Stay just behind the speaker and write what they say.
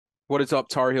What is up,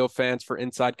 Tar Heel fans? For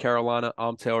Inside Carolina,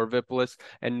 I'm Taylor Vippolis,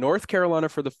 and North Carolina,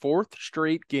 for the fourth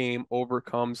straight game,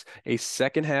 overcomes a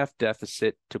second-half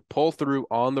deficit to pull through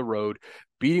on the road,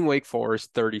 beating Wake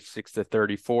Forest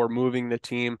 36-34, moving the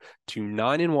team to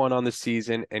 9-1 on the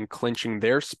season and clinching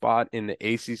their spot in the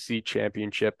ACC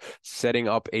championship, setting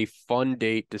up a fun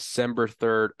date December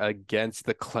 3rd against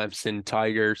the Clemson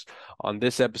Tigers. On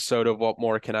this episode of What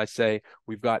More Can I Say,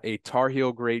 we've got a Tar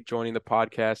Heel great joining the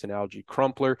podcast, and Alge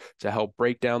Crumpler, to help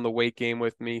break down the Wake game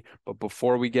with me. But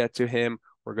before we get to him,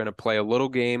 we're going to play a little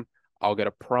game. I'll get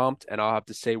a prompt, and I'll have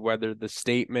to say whether the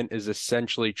statement is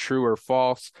essentially true or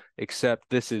false, except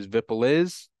this is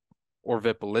Vippol-is or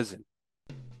Vippol-isn't.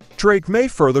 Drake May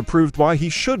further proved why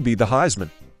he should be the Heisman.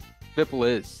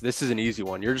 Vippol-is. This is an easy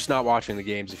one. You're just not watching the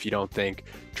games if you don't think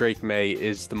Drake May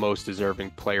is the most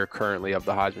deserving player currently of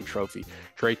the Heisman Trophy.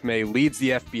 Drake May leads the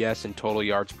FBS in total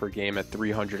yards per game at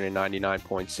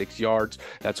 399.6 yards.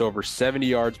 That's over 70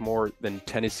 yards more than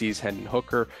Tennessee's Hendon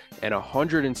Hooker and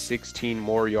 116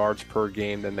 more yards per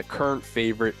game than the current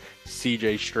favorite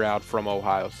CJ Stroud from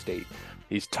Ohio State.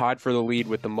 He's tied for the lead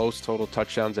with the most total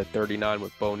touchdowns at 39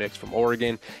 with Bo Nix from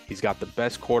Oregon. He's got the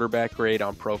best quarterback grade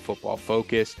on Pro Football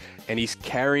Focus, and he's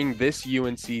carrying this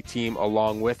UNC team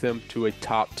along with him to a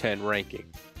top 10 ranking.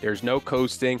 There's no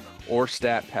coasting or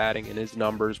stat padding in his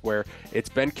numbers, where it's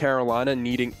been Carolina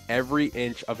needing every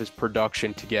inch of his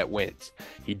production to get wins.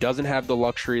 He doesn't have the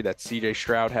luxury that CJ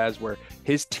Stroud has, where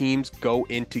his teams go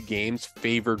into games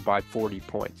favored by 40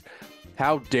 points.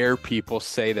 How dare people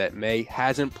say that May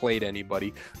hasn't played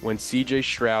anybody when CJ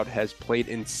Stroud has played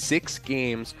in 6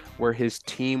 games where his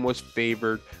team was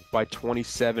favored by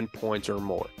 27 points or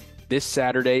more. This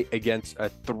Saturday against a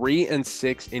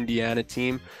 3-6 Indiana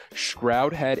team,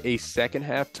 Stroud had a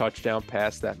second-half touchdown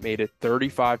pass that made it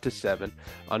 35-7,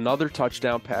 another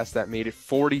touchdown pass that made it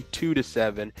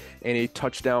 42-7, and a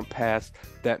touchdown pass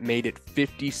that made it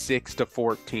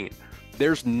 56-14.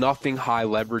 There's nothing high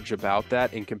leverage about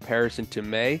that in comparison to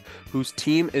May, whose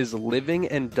team is living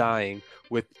and dying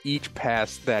with each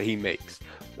pass that he makes.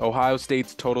 Ohio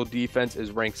State's total defense is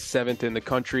ranked 7th in the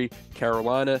country.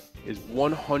 Carolina is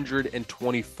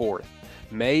 124th.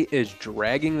 May is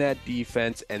dragging that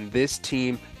defense and this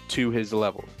team to his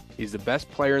level. He's the best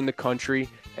player in the country,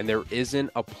 and there isn't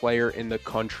a player in the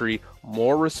country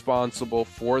more responsible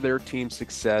for their team's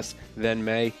success than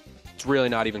May. It's really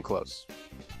not even close.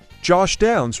 Josh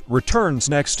Downs returns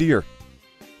next year.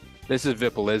 This is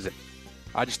Vippol-isn't.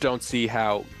 I just don't see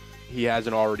how he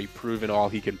hasn't already proven all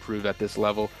he can prove at this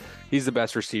level. He's the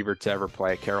best receiver to ever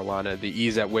play at Carolina. The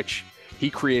ease at which he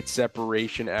creates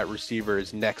separation at receiver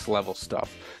is next level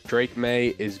stuff. Drake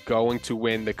May is going to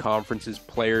win the conference's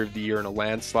Player of the Year in a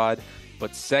landslide,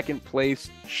 but second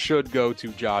place should go to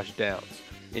Josh Downs.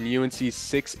 In UNC's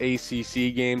 6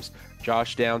 ACC games,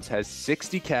 Josh Downs has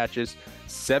 60 catches,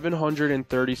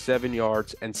 737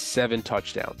 yards, and 7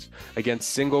 touchdowns.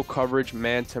 Against single coverage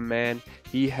man-to-man,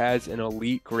 he has an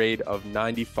elite grade of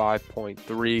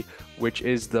 95.3, which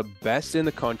is the best in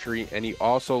the country, and he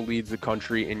also leads the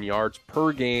country in yards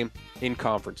per game in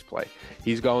conference play.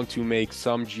 He's going to make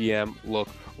some GM look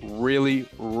really,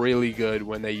 really good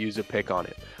when they use a pick on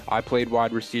it. I played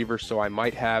wide receiver, so I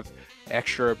might have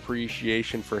extra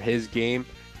appreciation for his game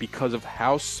because of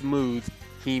how smooth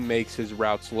he makes his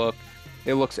routes look.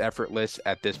 It looks effortless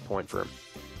at this point for him.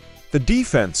 The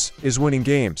defense is winning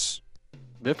games.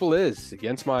 Vippol-is,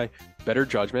 against my better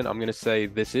judgment, I'm going to say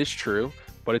this is true,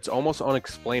 but it's almost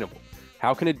unexplainable.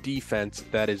 How can a defense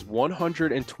that is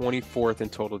 124th in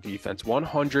total defense,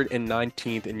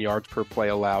 119th in yards per play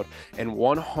allowed, and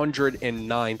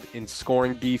 109th in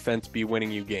scoring defense be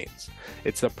winning you games?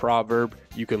 It's the proverb,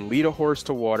 you can lead a horse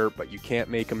to water, but you can't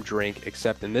make him drink,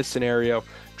 except in this scenario,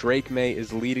 Drake May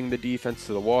is leading the defense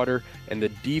to the water, and the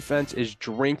defense is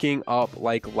drinking up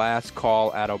like last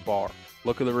call at a bar.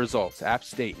 Look at the results. App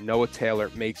State, Noah Taylor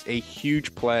makes a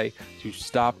huge play to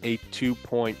stop a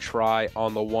 2-point try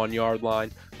on the 1-yard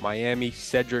line. Miami,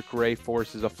 Cedric Gray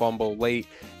forces a fumble late,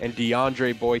 and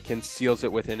DeAndre Boykin seals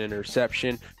it with an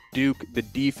interception. Duke, the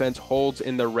defense holds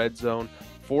in the red zone,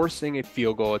 forcing a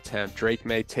field goal attempt. Drake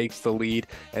May takes the lead,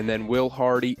 and then Will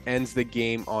Hardy ends the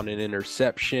game on an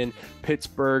interception.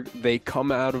 Pittsburgh, they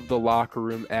come out of the locker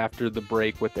room after the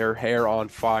break with their hair on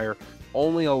fire,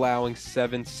 only allowing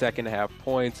 7 second-half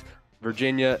points.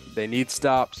 Virginia, they need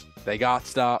stops. They got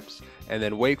stops. And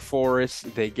then Wake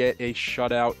Forest, they get a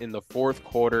shutout in the fourth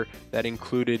quarter that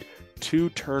included 2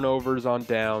 turnovers on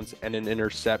downs and an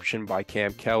interception by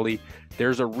Cam Kelly.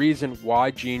 There's a reason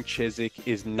why Gene Chizik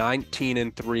is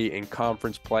 19-3 in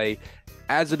conference play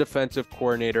as a defensive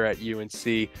coordinator at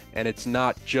UNC, and it's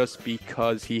not just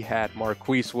because he had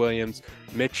Marquise Williams,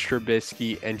 Mitch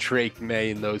Trubisky, and Drake May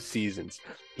in those seasons.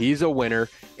 He's a winner,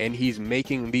 and he's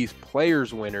making these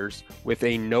players winners with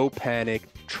a no panic,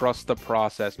 trust the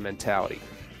process mentality.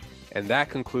 And that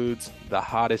concludes the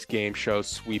hottest game show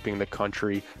sweeping the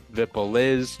country,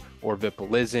 Vippol-is or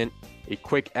Vippol-isn't. A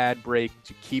quick ad break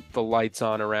to keep the lights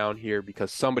on around here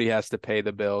because somebody has to pay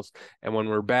the bills. And when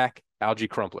we're back, Alge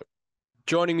Crumpler.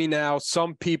 Joining me now,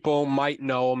 some people might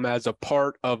know him as a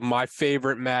part of my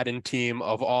favorite Madden team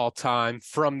of all time,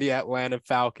 from the Atlanta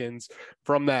Falcons,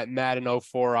 from that Madden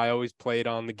 04 I always played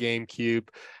on the GameCube.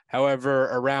 However,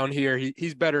 around here,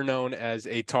 he's better known as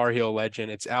a Tar Heel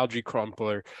legend. It's Alge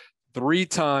Crumpler,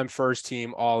 three-time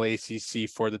first-team All-ACC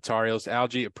for the Tar Heels.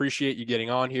 Alge, appreciate you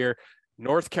getting on here.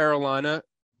 North Carolina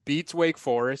beats Wake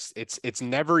Forest. It's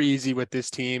never easy with this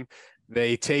team.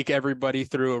 They take everybody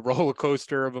through a roller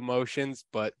coaster of emotions,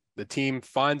 but the team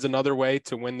finds another way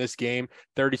to win this game,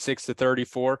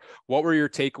 36-34. What were your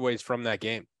takeaways from that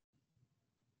game?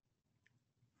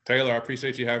 Taylor, I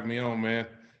appreciate you having me on, man.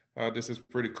 This is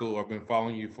pretty cool. I've been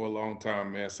following you for a long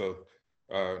time, man, so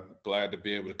glad to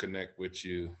be able to connect with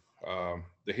you.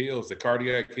 The Heels, the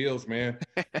cardiac Heels, man.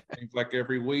 Seems like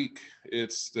every week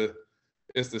it's the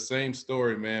same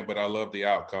story, man, but I love the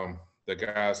outcome. The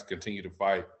guys continue to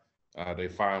fight. They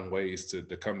find ways to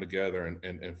come together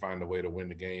and find a way to win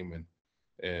the game.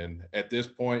 And at this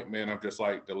point, man, I'm just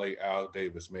like the late Al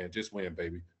Davis, man. Just win,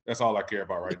 baby. That's all I care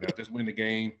about right now. Just win the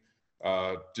game.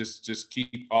 Just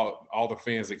keep all the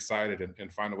fans excited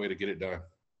and find a way to get it done.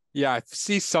 Yeah, I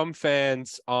see some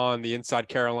fans on the Inside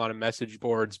Carolina message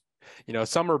boards. You know,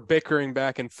 some are bickering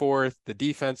back and forth. The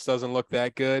defense doesn't look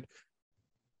that good.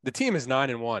 The team is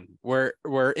 9-1.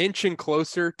 We're inching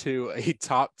closer to a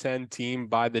top 10 team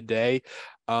by the day.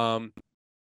 As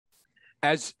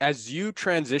you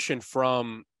transition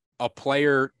from a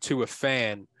player to a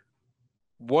fan,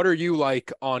 what are you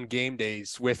like on game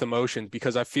days with emotions?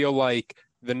 Because I feel like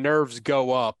the nerves go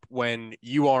up when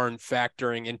you aren't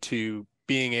factoring into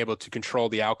being able to control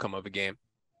the outcome of a game.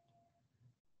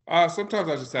 Sometimes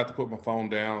I just have to put my phone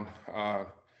down.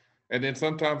 And then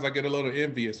sometimes I get a little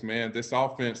envious, man. This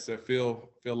offense that Phil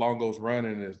Longo's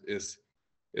running is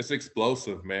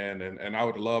explosive, man. And I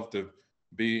would love to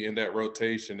be in that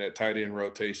rotation, that tight end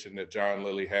rotation that John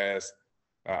Lilly has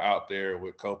out there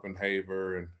with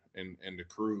Copenhaver and the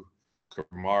crew,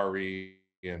 Kamari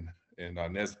and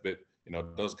Nesbitt. You know,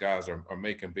 those guys are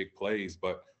making big plays.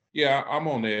 But yeah, I'm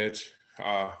on edge.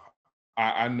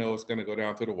 I know it's going to go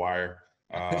down to the wire,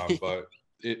 but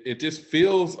it just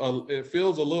feels a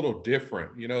little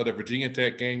different. You know, the Virginia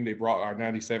Tech game, they brought our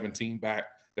 97 team back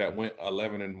that went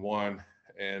 11-1,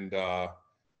 and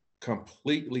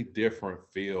completely different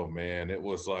feel, man. It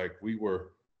was like we were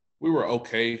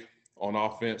okay on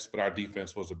offense, but our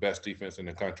defense was the best defense in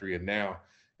the country. And now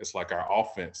it's like our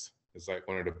offense is like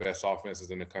one of the best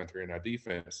offenses in the country, and our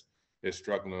defense is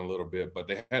struggling a little bit. But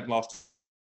they hadn't lost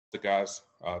the guys.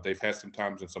 They've had some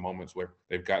times and some moments where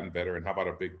they've gotten better. And how about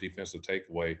a big defensive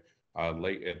takeaway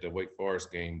late at the Wake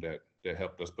Forest game that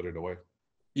helped us put it away?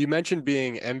 You mentioned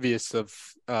being envious of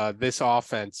this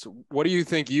offense. What do you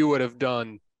think you would have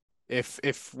done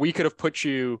if we could have put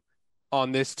you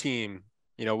on this team?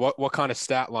 You know, what kind of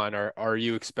stat line are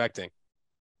you expecting?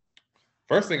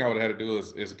 First thing I would have had to do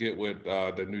is get with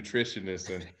the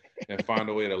nutritionist and find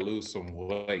a way to lose some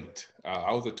weight.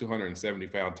 I was a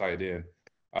 270-pound tight end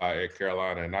at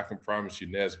Carolina, and I can promise you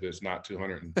Nesbitt's not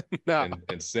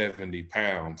 270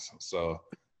 pounds. So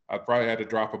I probably had to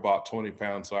drop about 20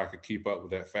 pounds so I could keep up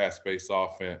with that fast-paced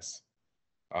offense.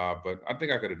 But I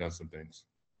think I could have done some things.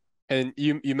 And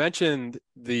you mentioned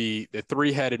the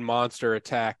three-headed monster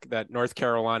attack that North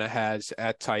Carolina has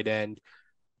at tight end.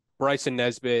 Bryson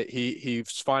Nesbitt,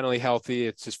 he's finally healthy.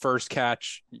 It's his first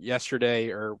catch yesterday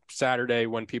or Saturday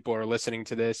when people are listening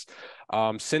to this.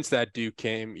 Since that Duke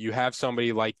game, you have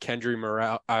somebody like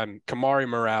Kamari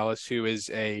Morales, who is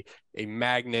a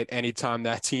magnet anytime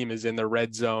that team is in the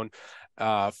red zone.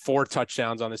 4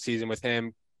 touchdowns on the season with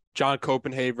him. John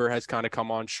Copenhaver has kind of come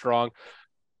on strong.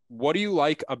 What do you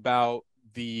like about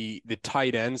the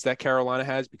tight ends that Carolina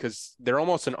has? Because they're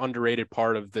almost an underrated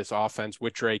part of this offense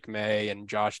with Drake May and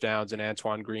Josh Downs and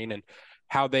Antoine Green, and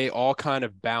how they all kind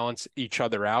of balance each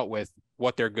other out with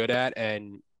what they're good at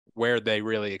and where they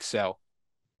really excel.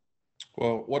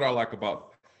 Well, what I like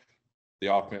about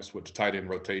the offense with the tight end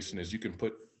rotation is you can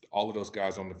put all of those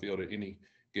guys on the field at any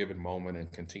given moment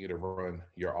and continue to run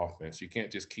your offense. You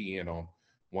can't just key in on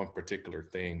one particular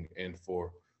thing. And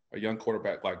for a young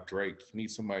quarterback like Drake, you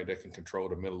need somebody that can control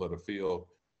the middle of the field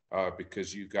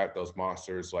because you got those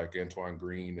monsters like Antoine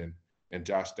Green and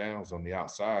Josh Downs on the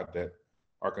outside that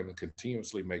are going to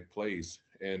continuously make plays.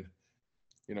 And,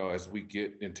 as we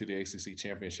get into the ACC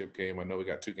championship game, I know we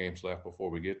got 2 games left before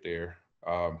we get there.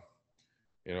 A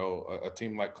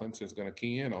team like Clemson is going to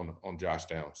key in on Josh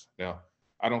Downs. Now,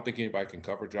 I don't think anybody can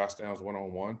cover Josh Downs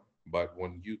one-on-one, but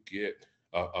when you get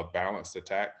a balanced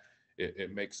attack,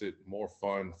 it makes it more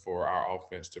fun for our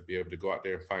offense to be able to go out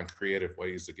there and find creative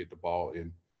ways to get the ball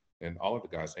in all of the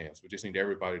guys' hands. We just need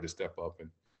everybody to step up and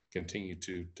continue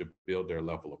to build their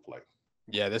level of play.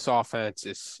 Yeah, this offense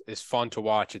is fun to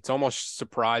watch. It's almost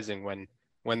surprising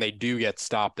when they do get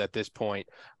stopped at this point.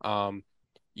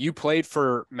 You played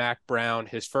for Mack Brown,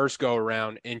 his first go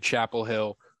around in Chapel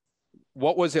Hill.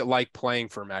 What was it like playing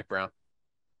for Mack Brown?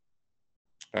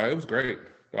 It was great.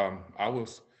 I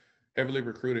was heavily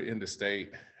recruited in the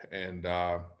state, and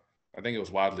I think it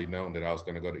was widely known that I was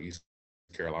going to go to East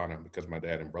Carolina because my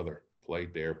dad and brother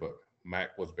played there. But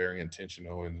Mack was very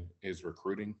intentional in his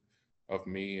recruiting of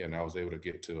me, and I was able to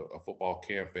get to a football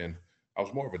camp. And I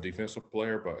was more of a defensive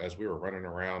player, but as we were running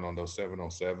around on those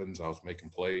 7-on-7s, I was making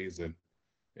plays. And,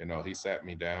 he sat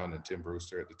me down, and Tim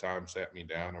Brewster at the time sat me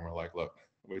down, and we're like, look,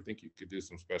 we think you could do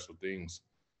some special things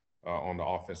on the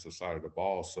offensive side of the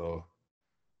ball. So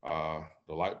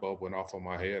the light bulb went off on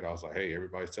my head. I was like, hey,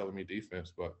 everybody's telling me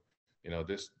defense, but,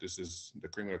 this is the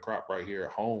cream of the crop right here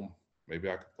at home. Maybe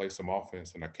I could play some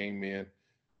offense. And I came in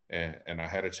and I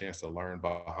had a chance to learn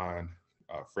behind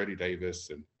Freddie Davis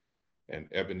and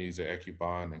Ebenezer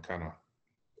Ekubon and kind of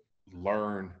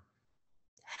learn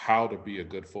how to be a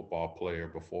good football player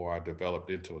before I developed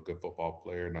into a good football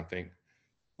player. And I think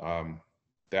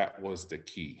that was the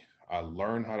key. I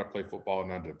learned how to play football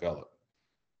and I developed.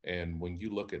 And when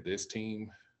you look at this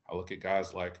team, I look at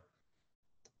guys like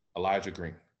Elijah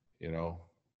Green,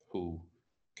 who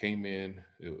came in.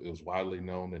 It was widely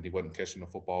known that he wasn't catching the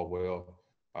football well.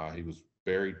 He was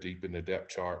very deep in the depth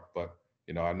chart, but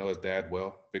I know his dad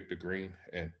well, Victor Green,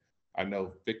 and I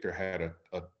know Victor had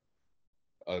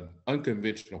an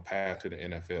unconventional path to the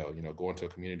NFL. Going to a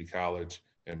community college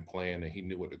and playing, and he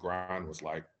knew what the grind was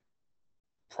like.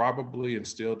 Probably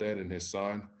instilled that in his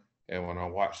son. And when I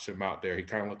watched him out there, he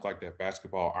kind of looked like that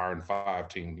basketball Iron 5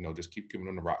 team. Just keep giving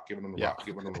him the rock, giving him the rock,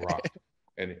 giving him the rock.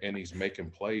 And he's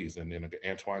making plays. And then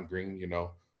Antoine Green,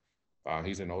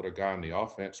 he's an older guy in the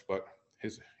offense, but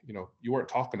you weren't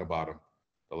talking about him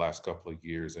the last couple of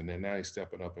years. And then now he's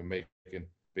stepping up and making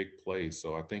big plays.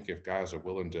 So I think if guys are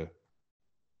willing to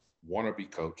want to be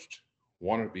coached,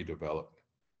 want to be developed,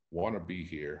 want to be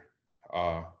here,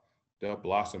 they'll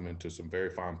blossom into some very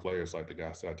fine players like the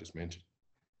guys that I just mentioned.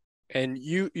 And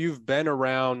you've been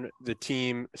around the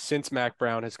team since Mack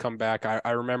Brown has come back.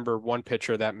 I remember one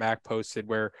picture that Mack posted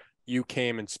where you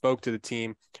came and spoke to the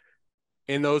team.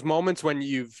 In those moments when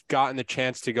you've gotten the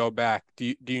chance to go back,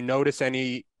 do you notice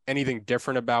anything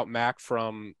different about Mack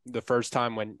from the first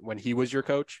time when he was your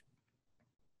coach?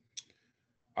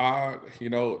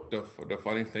 The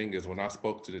funny thing is when I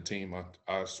spoke to the team,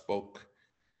 I spoke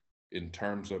in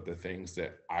terms of the things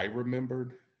that I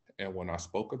remembered. And when I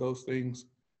spoke of those things,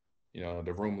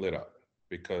 the room lit up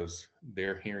because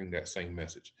they're hearing that same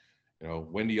message.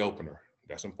 Win the opener.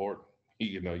 That's important.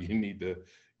 You need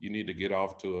to get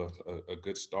off to a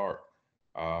good start.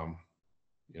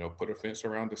 Put a fence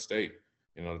around the state.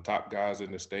 The top guys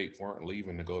in the state weren't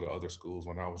leaving to go to other schools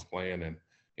when I was playing. And,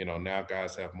 now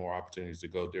guys have more opportunities to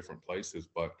go different places.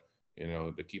 But,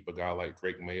 to keep a guy like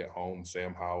Drake May at home,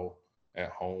 Sam Howell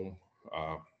at home,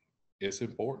 it's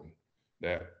important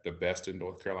that the best in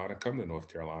North Carolina come to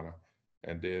North Carolina.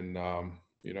 And then,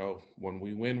 when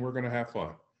we win, we're going to have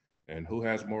fun. And who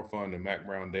has more fun than Mack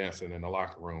Brown dancing in the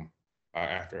locker room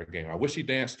after a game? I wish he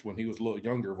danced when he was a little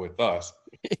younger with us,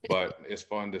 but it's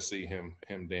fun to see him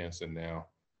dancing now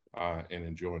and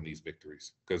enjoying these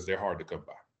victories because they're hard to come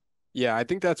by. Yeah, I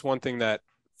think that's one thing that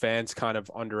fans kind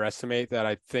of underestimate, that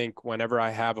I think whenever I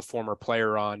have a former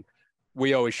player on,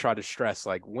 we always try to stress,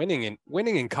 like winning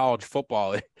in college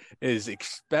football is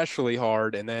especially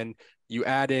hard. And then you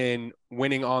add in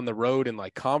winning on the road and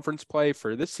like conference play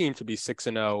for this team to be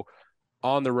 6-0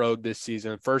 on the road this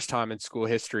season, first time in school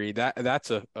history.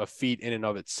 That's a feat in and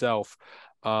of itself.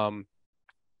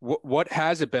 What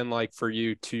has it been like for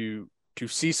you to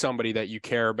see somebody that you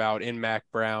care about in Mack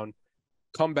Brown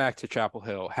come back to Chapel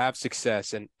Hill, have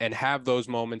success, and have those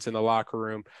moments in the locker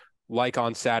room, like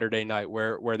on Saturday night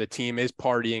where the team is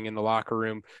partying in the locker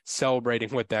room,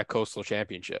 celebrating with that Coastal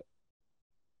Championship?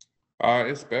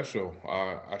 It's special.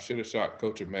 I should have shot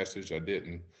Coach a message. I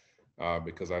didn't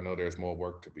because I know there's more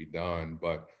work to be done.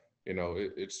 But,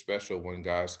 it's special when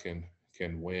guys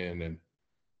can win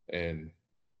and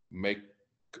make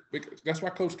 – that's why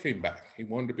Coach came back. He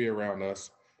wanted to be around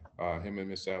us. Him and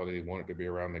Miss Sally wanted to be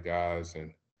around the guys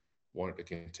and wanted to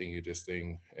continue this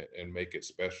thing and make it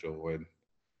special. And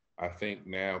I think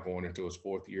now going into his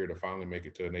fourth year to finally make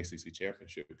it to an ACC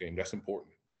championship game, that's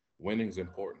important. Winning's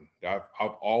important.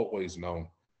 I've always known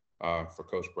for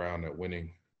Coach Brown that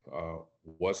winning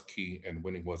was key and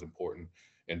winning was important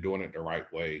and doing it the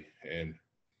right way. And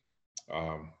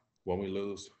when we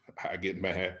lose, I get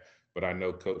mad, but I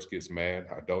know Coach gets mad.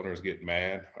 Our donors get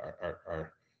mad.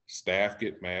 Our staff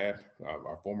get mad.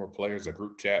 Our former players, a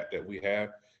group chat that we have,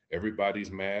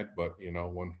 everybody's mad. But you know,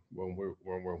 when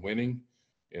we're winning,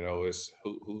 you know, it's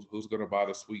who's going to buy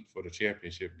the suite for the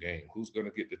championship game? Who's going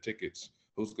to get the tickets?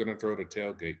 Who's going to throw the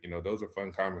tailgate? You know, those are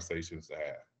fun conversations to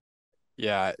have.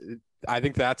 Yeah, I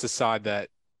think that's a side that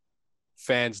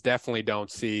fans definitely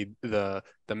don't see, the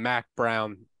Mac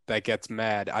Brown that gets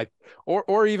mad.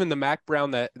 Or even the Mac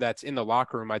Brown that's in the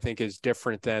locker room, I think is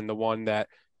different than the one that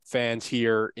fans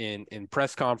hear in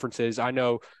press conferences. I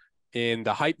know in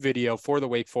the hype video for the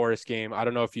Wake Forest game, I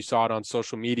don't know if you saw it on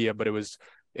social media, but it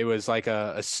was like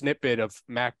a snippet of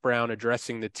Mac Brown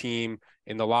addressing the team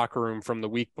in the locker room from the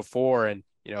week before. And,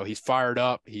 you know, he's fired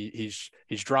up. He's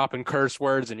dropping curse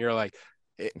words, and you're like,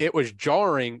 it was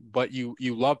jarring, but you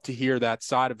love to hear that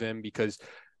side of him, because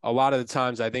a lot of the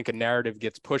times I think a narrative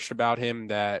gets pushed about him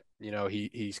that, you know,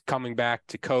 he's coming back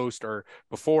to coast, or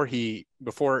before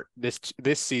this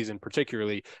season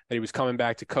particularly, that he was coming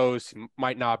back to coast. He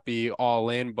might not be all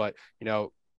in, but, you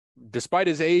know, despite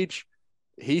his age,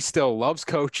 he still loves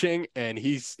coaching, and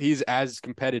he's as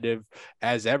competitive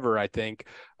as ever, I think.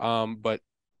 But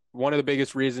one of the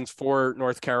biggest reasons for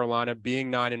North Carolina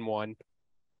being 9-1,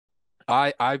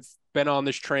 I've been on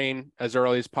this train as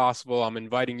early as possible. I'm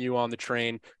inviting you on the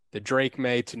train. The Drake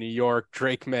May to New York,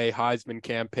 Drake May Heisman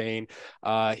campaign.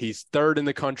 He's third in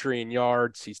the country in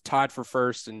yards. He's tied for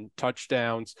first in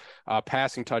touchdowns,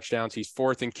 passing touchdowns. He's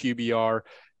fourth in QBR.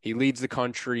 He leads the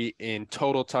country in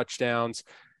total touchdowns.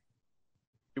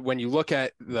 When you look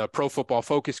at the Pro Football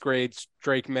Focus grades,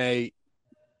 Drake May,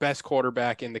 best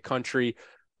quarterback in the country.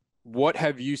 What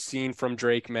have you seen from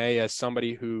Drake May as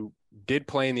somebody who did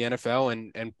play in the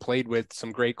NFL and played with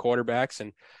some great quarterbacks?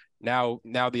 And now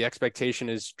the expectation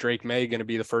is Drake May going to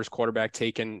be the first quarterback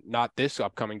taken, not this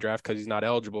upcoming draft because he's not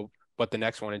eligible, but the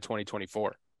next one in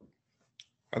 2024.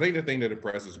 I think the thing that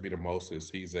impresses me the most is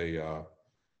he's a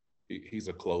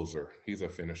closer, he's a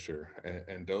finisher,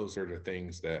 and those are the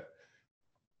things that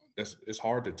it's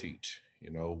hard to teach.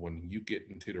 You know, when you get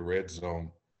into the red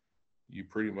zone, you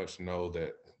pretty much know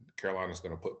that Carolina's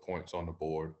going to put points on the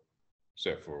board,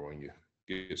 except for when you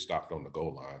get stopped on the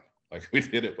goal line, like we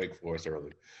did at Wake Forest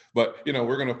early. But, you know,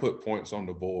 we're going to put points on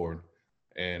the board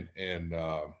and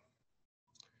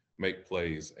make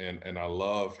plays. And I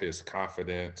love his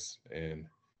confidence. And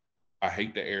I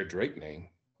hate the Air Drake name.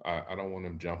 I don't want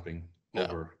him jumping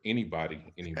over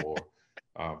anybody anymore.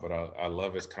 But I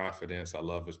love his confidence. I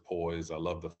love his poise. I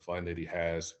love the fun that he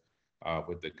has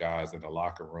with the guys in the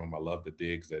locker room. I love the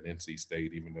digs at NC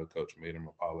State, even though Coach made him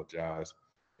apologize.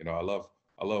 You know, I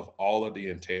love all of the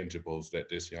intangibles that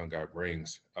this young guy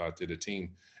brings to the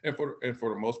team. And for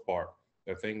the most part,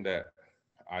 the thing that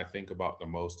I think about the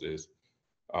most is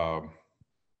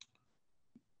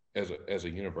as a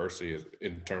university,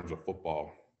 in terms of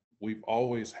football, we've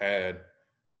always had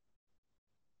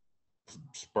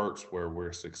spurts where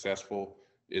we're successful.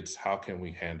 It's how can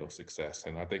we handle success?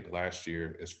 And I think last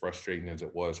year, as frustrating as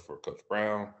it was for Coach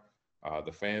Brown,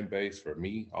 the fan base, for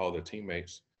me, all the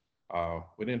teammates,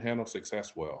 we didn't handle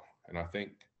success well. And I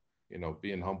think, you know,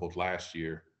 being humbled last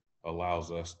year allows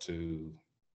us to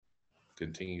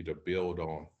continue to build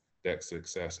on that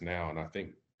success now. And I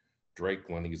think Drake,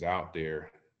 when he's out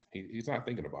there, he's not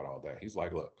thinking about all that. He's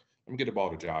like, look, let me get the ball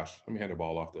to Josh. Let me hand the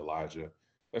ball off to Elijah.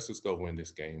 Let's just go win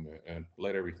this game and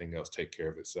let everything else take care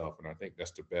of itself. And I think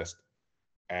that's the best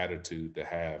attitude to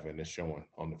have, and it's showing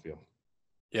on the field.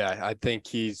 Yeah, I think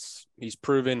he's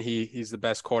proven he's the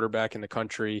best quarterback in the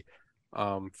country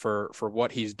for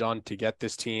what he's done to get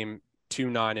this team to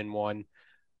 9-1.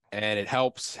 And it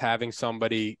helps having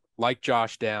somebody like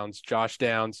Josh Downs. Josh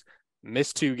Downs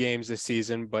missed 2 games this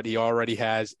season, but he already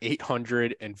has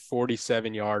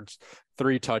 847 yards,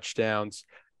 3 touchdowns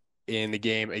in the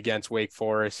game against Wake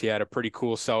Forest. He had a pretty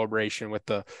cool celebration with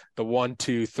the 1,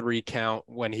 2, 3 count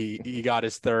when he got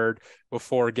his third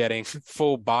before getting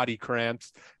full body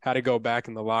cramps, had to go back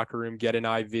in the locker room, get an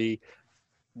IV.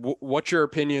 What's your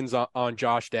opinions on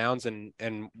Josh Downs and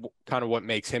kind of what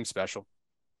makes him special?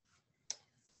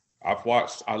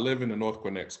 I live in the North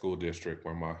Gwinnett School District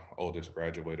where my oldest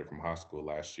graduated from high school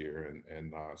last year.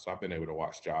 And so I've been able to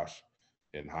watch Josh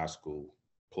in high school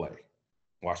play,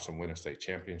 watched him win a state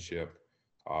championship,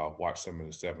 Watched some of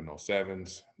the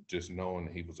 707s, just knowing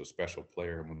he was a special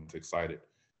player, and was excited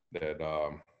that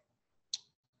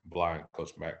Bly and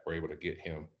Coach Mack were able to get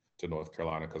him to North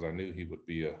Carolina because I knew he would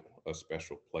be a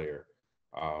special player.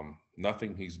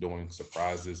 Nothing he's doing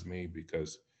surprises me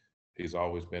because he's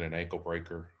always been an ankle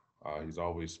breaker. He's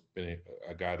always been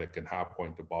a guy that can high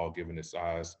point the ball given his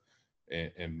size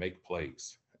and make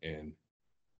plays. And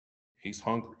he's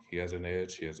hungry. He has an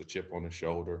edge. He has a chip on his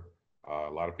shoulder.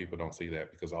 A lot of people don't see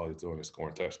that because all he's doing is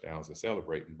scoring touchdowns and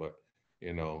celebrating. But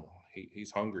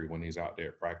he's hungry when he's out there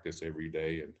at practice every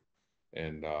day,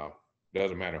 and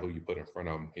doesn't matter who you put in front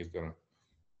of him, he's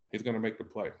gonna make the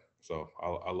play. So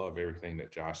I love everything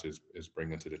that Josh is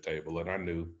bringing to the table. And I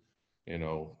knew,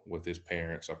 with his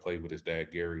parents, I played with his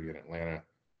dad Gary in Atlanta.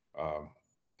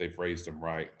 They've raised him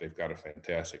right. They've got a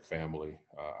fantastic family.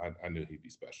 I knew he'd be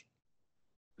special.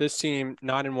 This team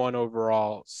 9-1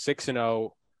 overall,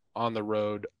 6-0 on the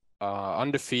road,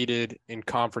 undefeated in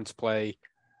conference play.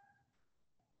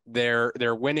 They're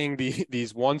winning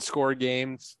these one-score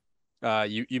games.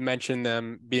 You mentioned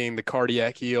them being the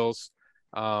cardiac heels,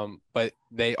 but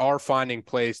they are finding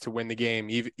plays to win the game.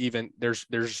 Even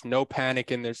there's no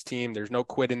panic in this team. There's no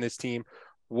quit in this team.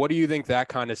 What do you think that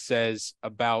kind of says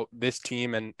about this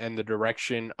team and the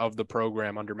direction of the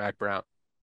program under Mac Brown?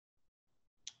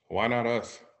 Why not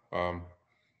us?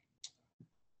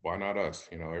 Why not us?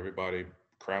 Everybody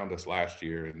crowned us last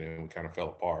year, and then we kind of fell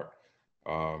apart.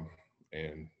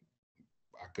 And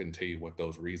I couldn't tell you what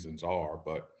those reasons are,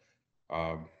 but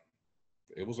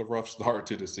it was a rough start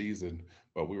to the season.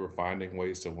 But we were finding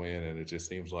ways to win, and it just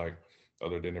seems like,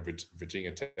 other than a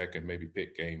Virginia Tech and maybe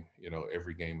Pitt game,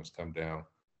 every game has come down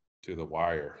to the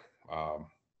wire.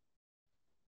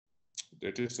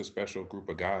 They're just a special group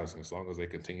of guys, and as long as they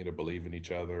continue to believe in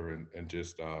each other and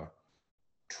just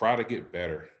try to get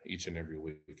better each and every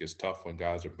week. It's tough when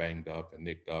guys are banged up and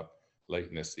nicked up late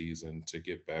in the season to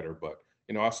get better. But,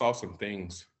 I saw some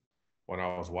things when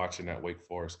I was watching that Wake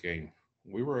Forest game.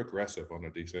 We were aggressive on the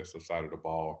defensive side of the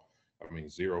ball. I mean,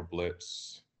 zero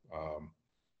blitz,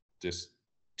 just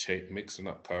mixing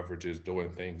up coverages,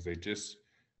 doing things.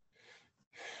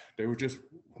 They were just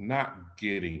not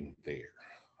getting there.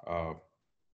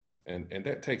 And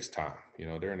that takes time.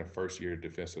 They're in the first year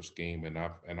defensive scheme, and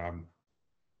I'm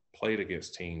played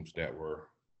against teams that were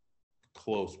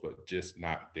close but just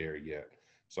not there yet.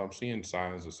 So I'm seeing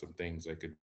signs of some things they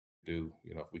could do.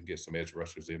 If we can get some edge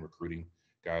rushers in, recruiting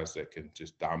guys that can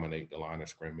just dominate the line of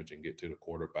scrimmage and get to the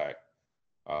quarterback,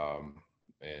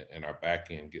 and our back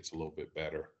end gets a little bit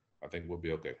better, I think we'll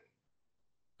be okay.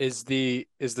 Is the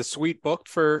suite booked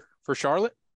for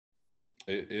Charlotte?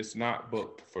 It's not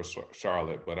booked for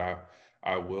Charlotte, but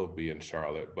I will be in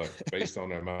Charlotte. But based on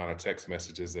the amount of text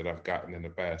messages that I've gotten in the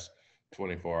past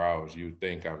 24 hours, you'd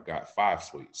think I've got 5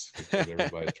 suites because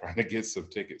everybody's trying to get some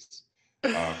tickets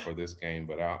for this game.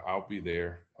 But I'll be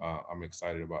there. I'm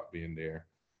excited about being there.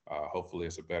 Hopefully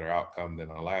it's a better outcome than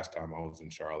the last time I was in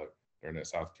Charlotte during that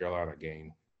South Carolina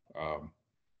game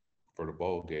for the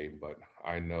bowl game. But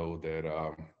I know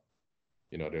that,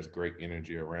 there's great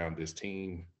energy around this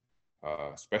team,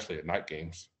 especially at night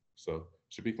games. So it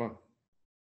should be fun.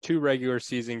 2 regular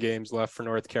season games left for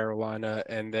North Carolina,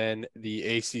 and then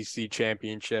the ACC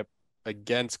championship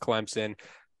against Clemson.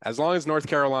 As long as North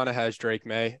Carolina has Drake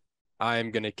May, I am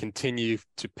going to continue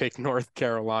to pick North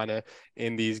Carolina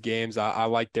in these games. I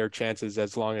like their chances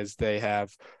as long as they have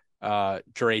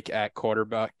Drake at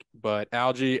quarterback. But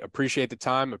Alge, appreciate the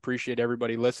time. Appreciate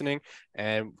everybody listening,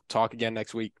 and talk again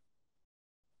next week.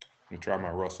 Let me try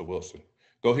my Russell Wilson.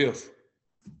 Go Heels.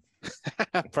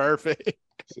 Perfect.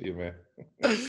 See you, man.